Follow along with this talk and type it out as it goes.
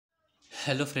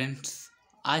Hello friends.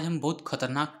 आज हम बहुत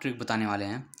खतरनाक ट्रिक बताने वाले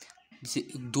हैं। जैसे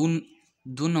दो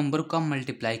दो नंबर का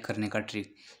मल्टीप्लाई करने का ट्रिक।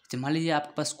 जैसे मान लीजिए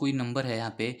आपके पास कोई नंबर है,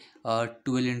 यहाँ पे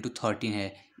 12 × 13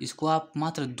 है। इसको आप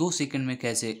मात्र 2 सेकंड में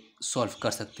कैसे सॉल्व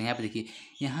कर सकते हैं। यहाँ पे देखिए,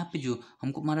 यहाँ पे जो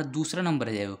हमको हमारा दूसरा नंबर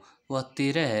है वह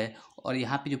 13 है, और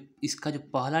यहाँ पे जो इसका जो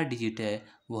पहला डिजिट है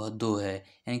वह 2 है।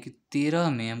 यानी कि 13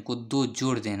 में हमको 2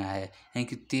 जोड़ देना है, यानी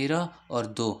कि 13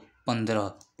 और 2 15।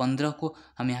 15 को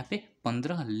हम यहाँ पे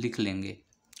 15 लिख लेंगे।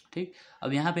 ठीक,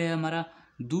 अब यहाँ पे है हमारा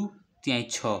 2 तिहाई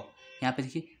 6। यहाँ पे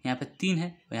देखिए, यहाँ पे 3 है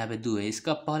और यहाँ पे 2 है।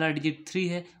 इसका पहला डिजिट 3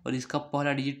 है और इसका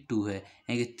पहला डिजिट 2 है,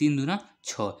 यानी कि 3 दूना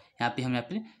 6। यहाँ पे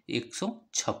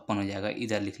 156 हो जाएगा,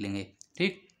 इधर लिख लेंगे।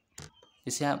 ठीक,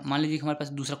 जैसे आप मान लीजिए कि हमारे पास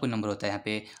दूसरा कोई नंबर होता है, यहाँ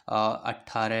पे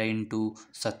 18 ×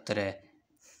 17।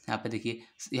 यहाँ पे देखिए,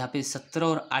 यहाँ पे 17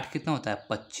 और 8 कितना होता है,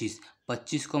 25।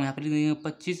 25 को हम यहाँ पे लिख देंगे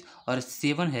 25, और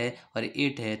 7 है और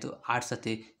 8 है, तो 8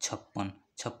 सते 56।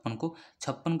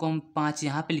 56 को हम 5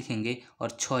 यहाँ पे लिखेंगे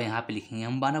और 6 यहाँ पे लिखेंगे।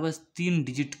 हमारा बस 3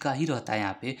 डिजिट का ही रहता है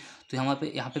यहाँ पे, तो यहाँ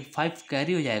पे 5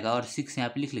 कैरी हो जाएगा और 6 यहाँ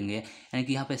पे लिख लेंगे। यानी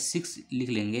कि यहाँ पे 6 लिख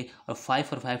लेंगे, और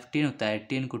 5 और 5 10 होता है।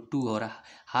 10 को 2 और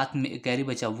हाथ में कैरी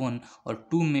बचा 1, और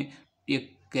 2 में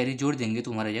एक कैरी जोड़ देंगे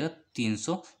तो हमारा हो जाएगा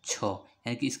 306।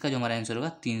 यानी कि इसका जो हमारा आंसर होगा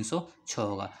 306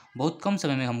 होगा। बहुत कम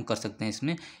समय में हम कर सकते हैं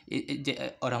इसमें।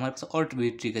 और हमारे पास और भी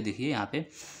ट्रिक है, देखिए यहाँ पे।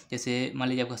 जैसे मान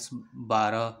लीजिए आपका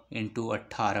 12 ×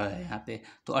 18 है यहाँ पे,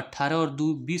 तो 18 और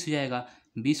 2 20 हो जाएगा।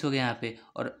 20 हो गया यहाँ पे,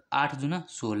 और 8 दूना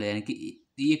 16, यानी कि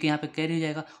एक यहाँ पे कैरी हो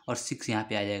जाएगा और 6 यहाँ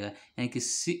पे आ जाएगा। यानी कि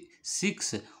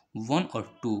 6 1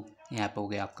 और 2 यहाँ पे हो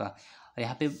गया आपका। और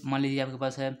यहाँ पे मान लीजिए आपके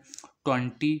पास है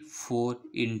 24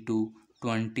 ×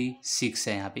 26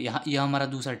 है यहाँ पे। यह हमारा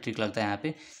दूसरा ट्रिक लगता है यहाँ पे।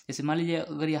 जैसे मान लीजिए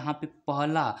अगर यहाँ पे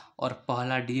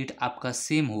पहला डिजिट आपका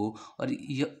सेम हो, और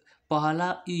यह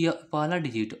पहला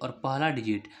डिजिट और पहला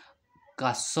डिजिट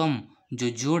का सम जो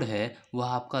जोड़ है वह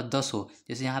आपका 10 हो।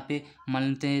 जैसे यहाँ पे मान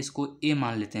लेते हैं, इसको A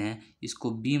मान लेते हैं, इसको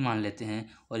B मान लेते हैं,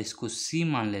 और इसको C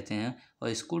मान लेते हैं, और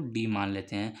इसको D मान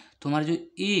लेते हैं। तो हमारा जो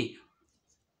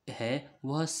A है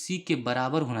वह C के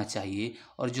बराबर होना चाहिए,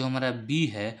 और जो हमारा B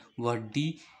है वह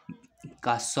D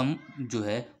का सम जो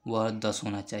है वह 10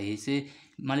 होना चाहिए। इसे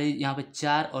मान लीजिए यहाँ पे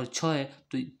 4 और 6 है,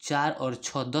 तो 4 और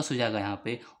 6 10 हो जाएगा यहाँ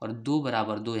पे, और 2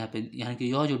 बराबर 2 यहाँ पे, यहाँ कि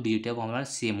यह जो डिजिट है वो हमारा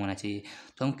सेम होना चाहिए।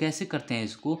 तो हम कैसे करते हैं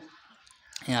इसको,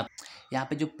 यहाँ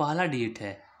पे जो पहला डिजिट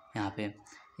है यहाँ पे,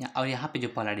 और यहाँ पे जो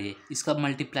पहला डिजिट, इसका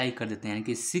मल्टीप्लाई कर देते हैं, यानी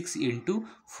कि 6 ×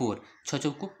 4, 6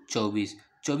 चौको 24।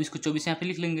 24 को 24 यहाँ पे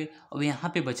लिख लेंगे। अब यहाँ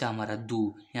पे बचा हमारा 2,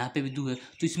 यहाँ पे भी 2 है,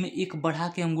 तो इसमें एक बढ़ा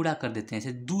के हम गुणा कर देते हैं।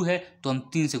 जैसे 2 है तो हम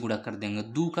 3 से गुणा कर देंगे,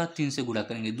 2 का 3 से गुणा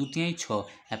करेंगे, 2 तिहाई 6,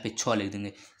 यहाँ पे 6 लिख देंगे।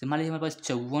 तो मान लीजिए हमारे पास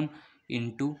 54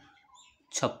 ×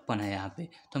 56 है यहाँ पे,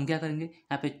 तो हम क्या करेंगे,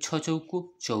 यहाँ पे 6 चौको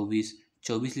 24,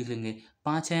 24 लिख लेंगे।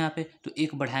 5 है यहाँ पे, तो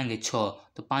एक बढ़ाएंगे 6,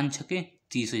 तो 5 छके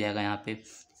 30 हो जाएगा यहाँ पे।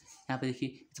 यहाँ पे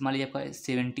देखिए, मान लीजिए आपका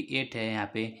 78 है यहाँ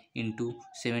पे, इंटू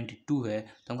 72 है,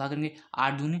 तो हम क्या करेंगे,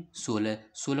 8 दूनी 16,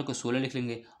 16 को 16 लिख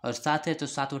लेंगे, और 7 है तो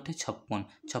 7 × 8 = 56,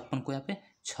 56 को यहाँ पे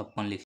 56 लिख